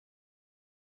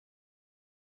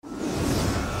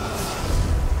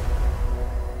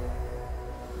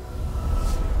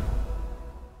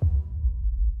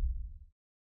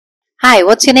Hi,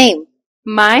 what's your name?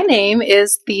 My name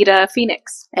is Theda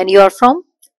Phoenix. And you're from?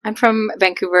 I'm from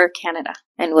Vancouver, Canada.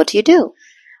 And what do you do?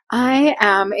 I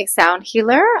am a sound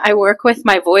healer. I work with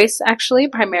my voice actually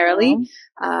primarily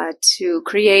to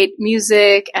create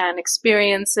music and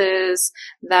experiences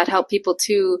that help people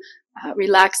to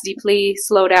relax deeply,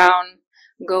 slow down,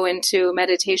 go into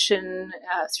meditation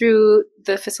through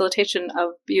the facilitation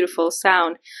of beautiful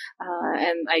sound.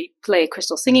 And I play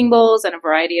crystal singing bowls and a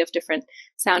variety of different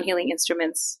sound healing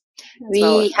instruments.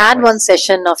 We had one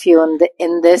session of you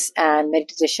in this and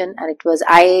meditation, and it was,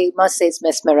 I must say, it's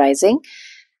mesmerizing.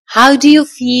 How do you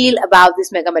feel about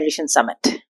this Mega Meditation Summit?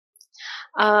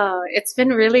 It's been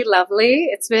really lovely.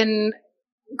 It's been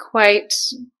quite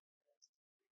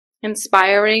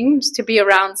inspiring to be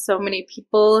around so many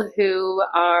people who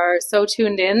are so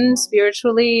tuned in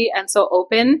spiritually and so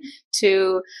open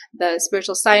to the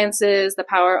spiritual sciences, the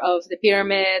power of the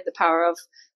pyramid, the power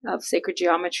of sacred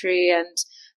geometry,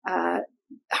 and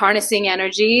harnessing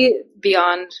energy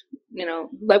beyond,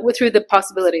 like through the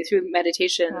possibility, through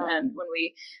meditation. And when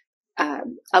we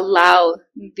allow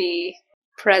the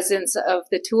presence of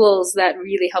the tools that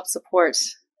really help support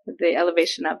the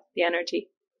elevation of the energy.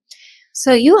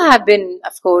 So you have been,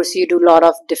 of course, you do a lot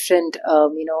of different,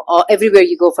 everywhere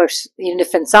you go for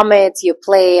different summits, you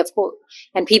play, of course,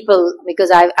 and people, because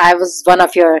I was one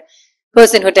of your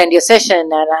person who attended your session,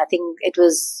 and I think it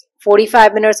was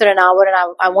 45 minutes or an hour,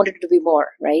 and I wanted it to be more,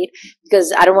 right?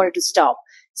 Because I don't want it to stop.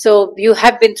 So you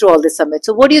have been through all this summit.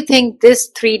 So what do you think this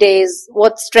 3 days,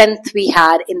 what strength we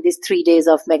had in these 3 days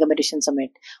of Mega Meditation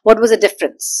Summit? What was the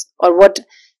difference? Or what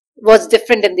was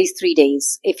different in these 3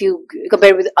 days if you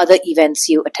compare with other events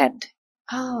you attend?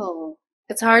 Oh,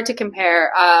 it's hard to compare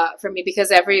for me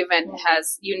because every event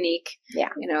has unique,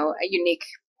 unique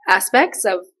aspects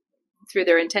of through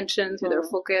their intention, through their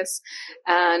focus,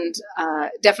 and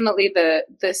definitely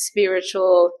the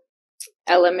spiritual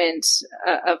element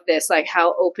of this, like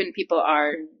how open people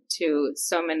are to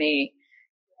so many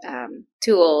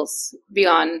tools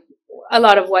beyond a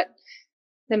lot of what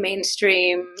the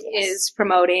mainstream is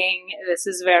promoting. This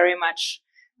is very much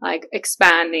like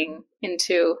expanding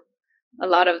into a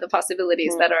lot of the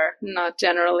possibilities that are not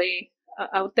generally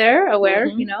out there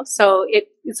aware, so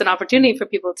it's an opportunity for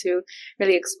people to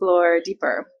really explore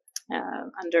deeper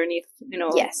underneath,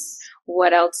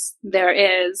 what else there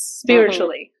is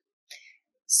spiritually.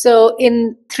 So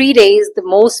in 3 days, the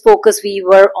most focus we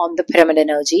were on the pyramid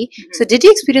energy. So did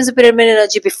you experience the pyramid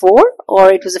energy before,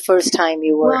 or it was the first time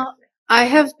you were? Well, I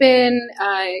have been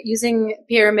using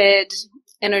pyramid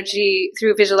energy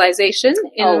through visualization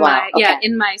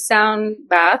in my sound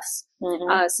baths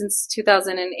since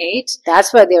 2008.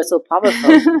 That's why they are so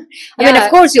powerful. I mean, of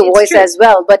course, your voice as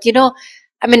well, but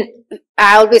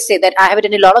I always say that I have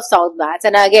done a lot of sound baths,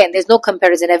 and again, there's no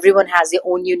comparison. Everyone has their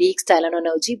own unique style and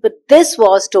energy, but this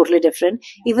was totally different.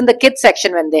 Even the kids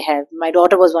section, when they have, my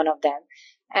daughter was one of them,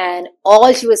 and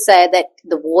all she was saying that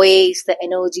the voice, the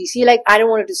energy, she I don't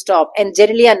want it to stop. And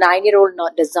generally a 9-year-old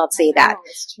does not say that,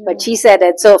 but she said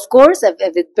that. So of course,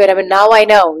 with pyramid, now I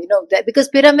know, that because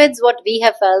pyramids, what we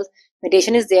have felt,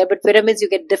 meditation is there, but pyramids, you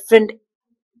get different,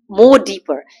 more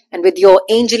deeper, and with your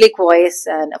angelic voice,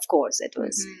 and of course it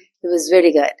was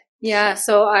very good. Yeah,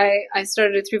 so I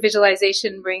started through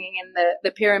visualization, bringing in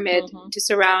the pyramid to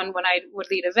surround when I would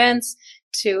lead events,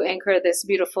 to anchor this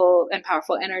beautiful and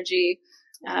powerful energy,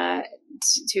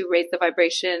 to raise the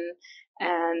vibration,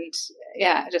 and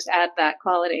just add that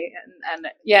quality. And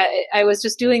I was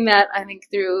just doing that, I think,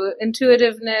 through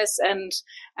intuitiveness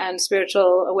and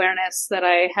spiritual awareness that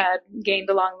I had gained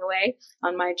along the way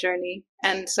on my journey.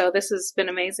 And so this has been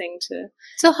amazing to.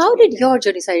 So how did your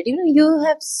journey start? You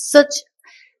have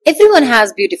everyone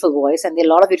has beautiful voice, and there are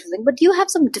a lot of beautiful things, but you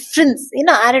have some difference.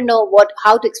 I don't know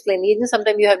how to explain it.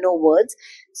 Sometimes you have no words.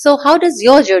 So how does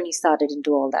your journey started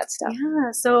into all that stuff?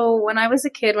 Yeah. So when I was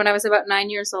a kid, when I was about 9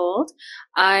 years old,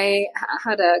 I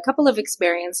had a couple of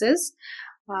experiences.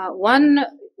 One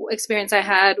experience I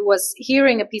had was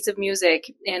hearing a piece of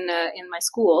music in my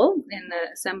school, in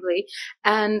the assembly,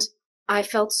 and I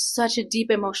felt such a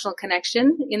deep emotional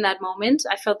connection in that moment.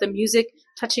 I felt the music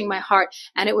touching my heart,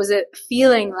 and it was a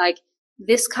feeling like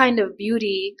this kind of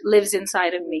beauty lives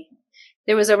inside of me.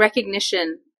 There was a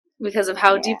recognition because of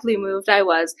how deeply moved I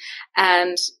was.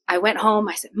 And I went home.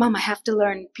 I said, Mom, I have to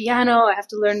learn piano. I have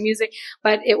to learn music.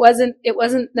 But it wasn't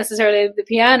necessarily the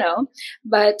piano,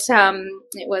 but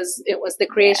it was the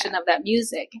creation of that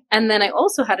music. And then I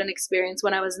also had an experience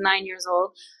when I was 9 years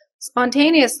old,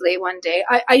 spontaneously one day,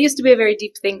 I used to be a very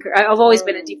deep thinker. I've always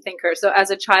been a deep thinker. So as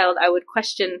a child, I would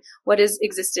question, what is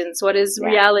existence? What is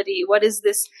reality? What is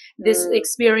this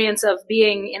experience of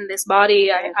being in this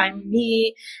body? I'm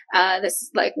me.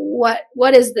 This, like,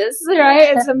 what is this?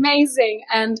 Right? It's amazing.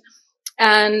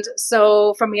 And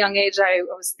so from a young age, I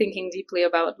was thinking deeply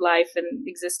about life and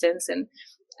existence,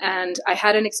 and I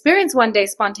had an experience one day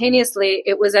spontaneously.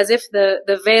 It was as if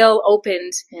the veil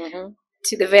opened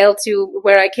to the veil to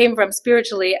where I came from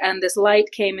spiritually, and this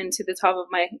light came into the top of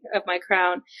my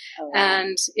crown. Oh, wow.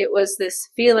 And it was this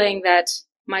feeling that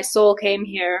my soul came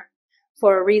here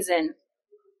for a reason,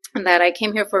 and that I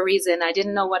came here for a reason. I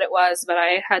didn't know what it was, but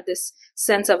I had this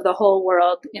sense of the whole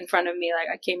world in front of me, like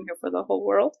I came here for the whole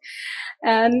world.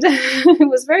 And it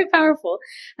was very powerful.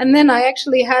 And then I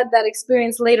actually had that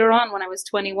experience later on when I was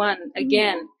 21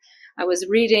 again. I was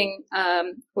reading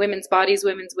Women's Bodies,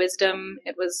 Women's Wisdom.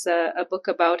 It was a book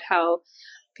about how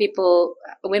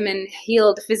women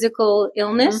healed physical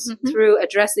illness through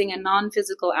addressing a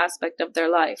non-physical aspect of their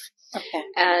life. Okay.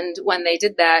 And when they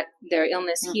did that, their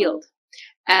illness healed.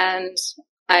 And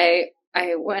I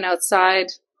went outside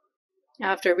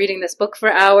after reading this book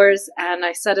for hours, and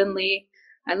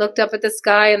I looked up at the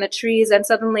sky and the trees, and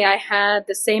suddenly I had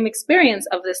the same experience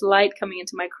of this light coming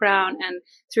into my crown and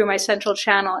through my central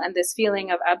channel, and this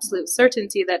feeling of absolute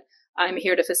certainty that I'm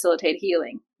here to facilitate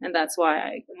healing. And that's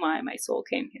why my soul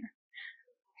came here.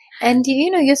 And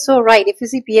you're so right. If you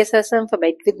see PSSM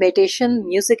with meditation,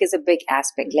 music is a big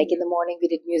aspect. Like in the morning, we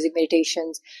did music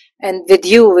meditations, and with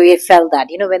you, we felt that,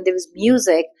 when there was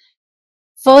music,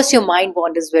 first your mind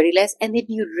wanders very less, and then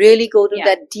you really go to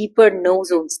that deeper no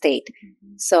zone state.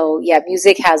 So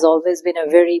music has always been a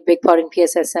very big part in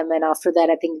PSSM. And after that,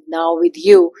 I think now with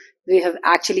you, we have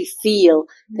actually feel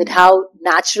that how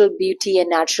natural beauty and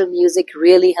natural music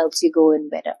really helps you go in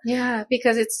better. Yeah,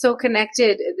 because it's so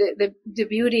connected, the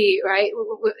beauty, right?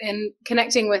 And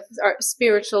connecting with our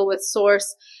spiritual, with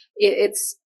source,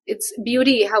 it's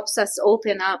beauty helps us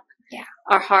open up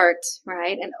our heart,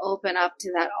 right? And open up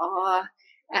to that awe.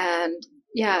 And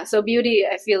so beauty,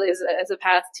 I feel, is a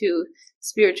path to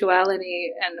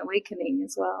spirituality and awakening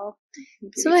as well.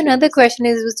 So another question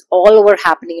is, it's all over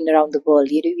happening around the world.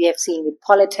 We have seen with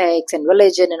politics and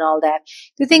religion and all that.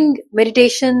 Do you think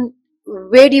meditation,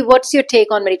 what's your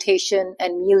take on meditation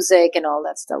and music and all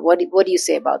that stuff? What do you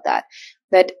say about that?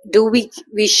 That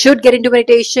we should get into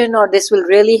meditation, or this will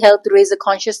really help to raise the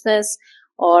consciousness,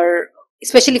 or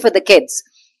especially for the kids?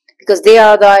 Because they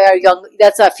are young,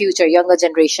 that's our future, younger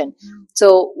generation.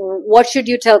 So what should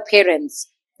you tell parents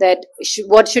that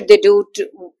what should they do?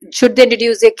 Should they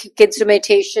introduce their kids to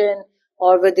meditation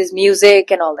or with this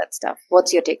music and all that stuff?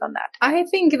 What's your take on that? I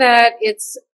think that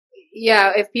it's,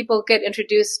 if people get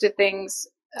introduced to things,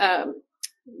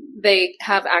 they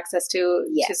have access to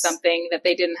something that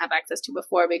they didn't have access to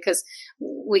before, because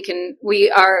what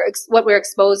we're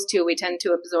exposed to, we tend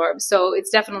to absorb. So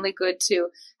it's definitely good to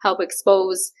help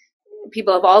expose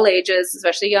people of all ages,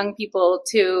 especially young people,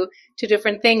 to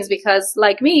different things, because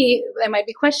like me, they might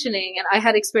be questioning, and I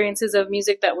had experiences of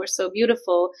music that were so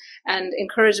beautiful and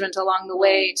encouragement along the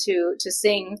way to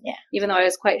sing, even though I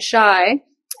was quite shy.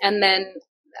 And then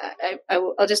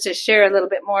I'll just to share a little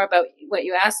bit more about what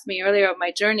you asked me earlier of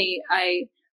my journey.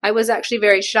 I was actually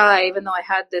very shy, even though I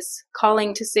had this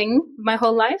calling to sing my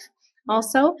whole life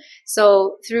also.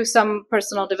 So through some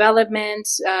personal development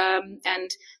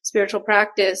and spiritual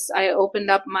practice, I opened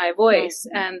up my voice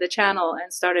and the channel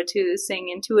and started to sing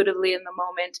intuitively in the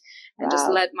moment, and just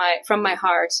let from my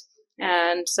heart.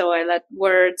 And so I let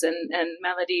words and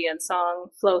melody and song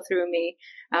flow through me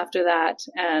after that.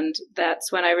 And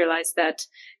that's when I realized that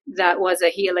was a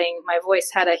healing. My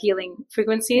voice had a healing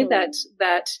frequency that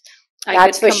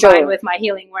I could combine with my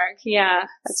healing work. Yeah.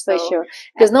 That's for sure.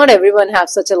 Because not everyone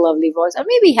has such a lovely voice. Or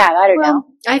maybe have, I don't know.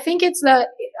 I think it's that,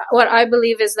 what I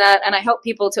believe is that, and I help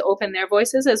people to open their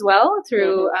voices as well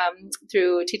through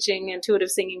teaching intuitive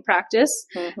singing practice.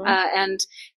 And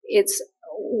it's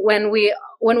when we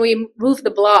move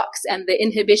the blocks and the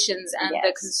inhibitions and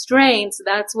the constraints,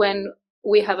 that's when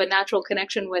we have a natural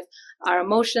connection with our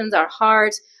emotions, our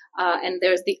heart. And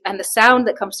the sound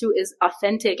that comes through is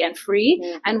authentic and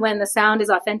free. And when the sound is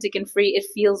authentic and free, it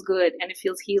feels good and it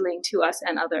feels healing to us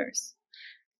and others.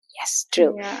 Yes,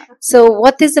 true. Yeah. So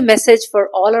what is the message for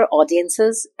all our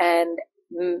audiences, and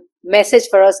message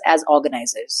for us as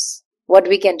organizers? What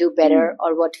we can do better,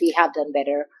 or what we have done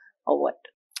better, or what?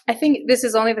 I think this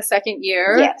is only the second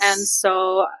year. And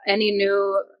so any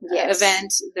new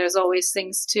event, there's always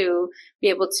things to be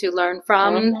able to learn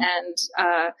from,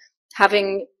 and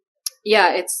having,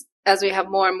 it's as we have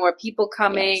more and more people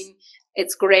coming,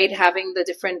 it's great having the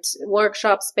different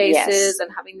workshop spaces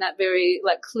and having that very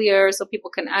like clear so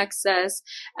people can access,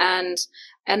 and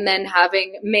then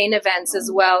having main events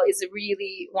as well is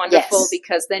really wonderful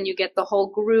because then you get the whole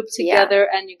group together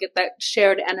and you get that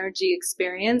shared energy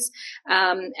experience.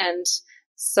 And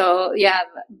so,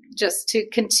 just to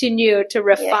continue to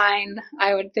refine,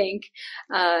 I would think,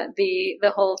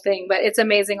 the whole thing. But it's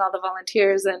amazing, all the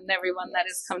volunteers and everyone that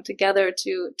has come together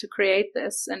to create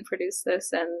this and produce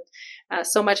this, and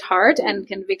so much heart and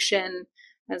conviction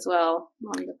as well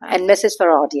on the path. And message for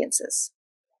our audiences.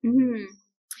 Mm-hmm.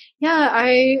 Yeah,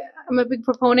 I'm a big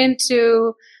proponent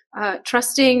to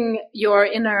trusting your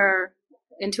inner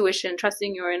intuition,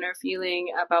 trusting your inner feeling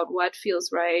about what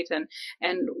feels right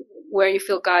and where you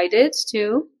feel guided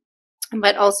to,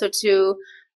 but also to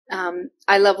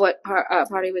I love what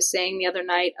Party was saying the other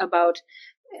night about,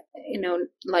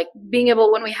 like being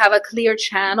able, when we have a clear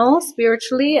channel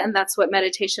spiritually, and that's what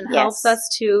meditation helps us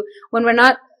to, when we're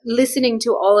not listening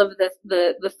to all of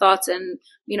the thoughts, and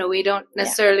we don't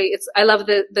necessarily I love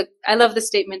the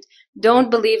statement,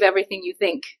 don't believe everything you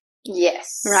think.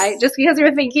 Yes. Right? Just because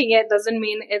you're thinking it doesn't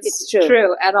mean it's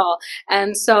true at all.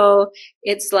 And so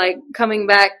it's like coming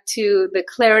back to the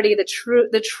clarity,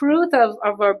 the truth of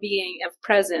our being, of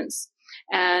presence,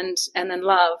 and then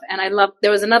love. And I love,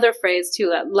 there was another phrase too,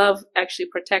 that love actually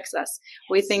protects us.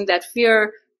 We think that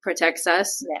fear protects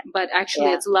us, but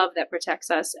actually it's love that protects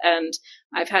us. And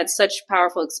I've had such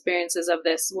powerful experiences of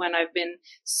this when I've been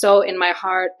so in my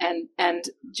heart and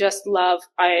just love.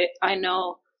 I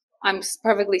know I'm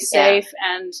perfectly safe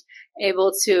and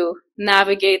able to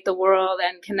navigate the world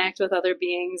and connect with other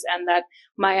beings, and that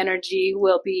my energy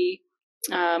will be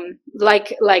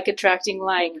like attracting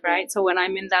like, right? So when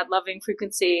I'm in that loving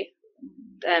frequency,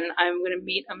 then I'm going to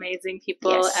meet amazing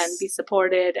people and be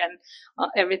supported, and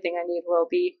everything I need will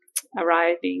be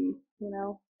arriving,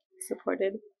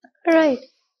 supported. All right.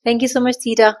 Thank you so much,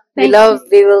 Theda. We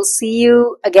will see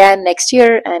you again next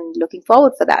year, and looking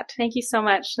forward for that. Thank you so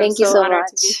much. Thank you so much.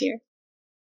 To be here.